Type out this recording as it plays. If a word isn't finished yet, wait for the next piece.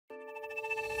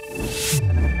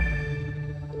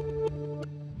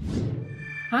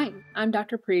Hi, I'm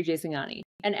Dr. Priya Jaisinghani,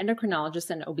 an endocrinologist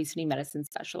and obesity medicine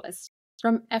specialist.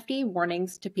 From FDA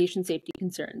warnings to patient safety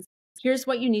concerns, here's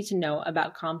what you need to know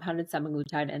about compounded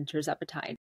semaglutide and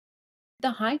tirzepatide.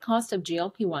 The high cost of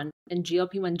GLP-1 and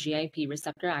GLP-1 GIP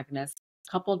receptor agonists,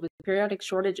 coupled with periodic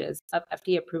shortages of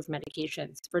FDA-approved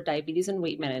medications for diabetes and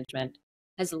weight management,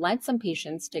 has led some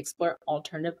patients to explore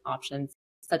alternative options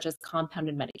such as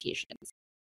compounded medications.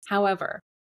 However,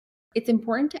 it's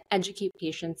important to educate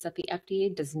patients that the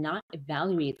FDA does not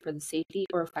evaluate for the safety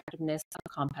or effectiveness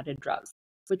of compounded drugs,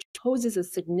 which poses a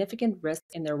significant risk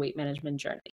in their weight management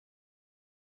journey.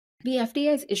 The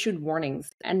FDA has issued warnings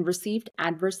and received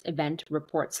adverse event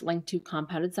reports linked to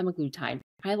compounded semaglutide,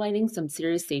 highlighting some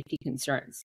serious safety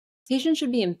concerns. Patients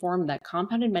should be informed that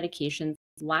compounded medications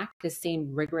lack the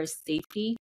same rigorous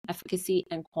safety, efficacy,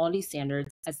 and quality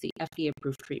standards as the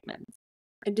FDA-approved treatments.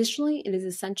 Additionally, it is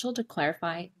essential to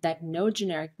clarify that no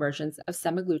generic versions of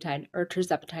semaglutide or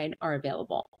tirzepatide are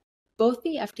available. Both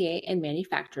the FDA and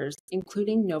manufacturers,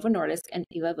 including Novo Nordisk and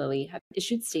Eli Lilly, have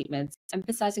issued statements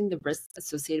emphasizing the risks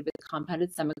associated with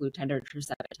compounded semaglutide or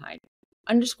tirzepatide,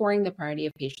 underscoring the priority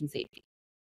of patient safety.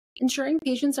 Ensuring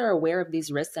patients are aware of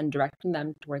these risks and directing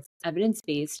them towards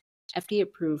evidence-based,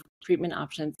 FDA-approved treatment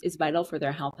options is vital for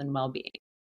their health and well-being.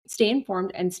 Stay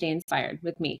informed and stay inspired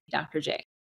with me, Dr. J.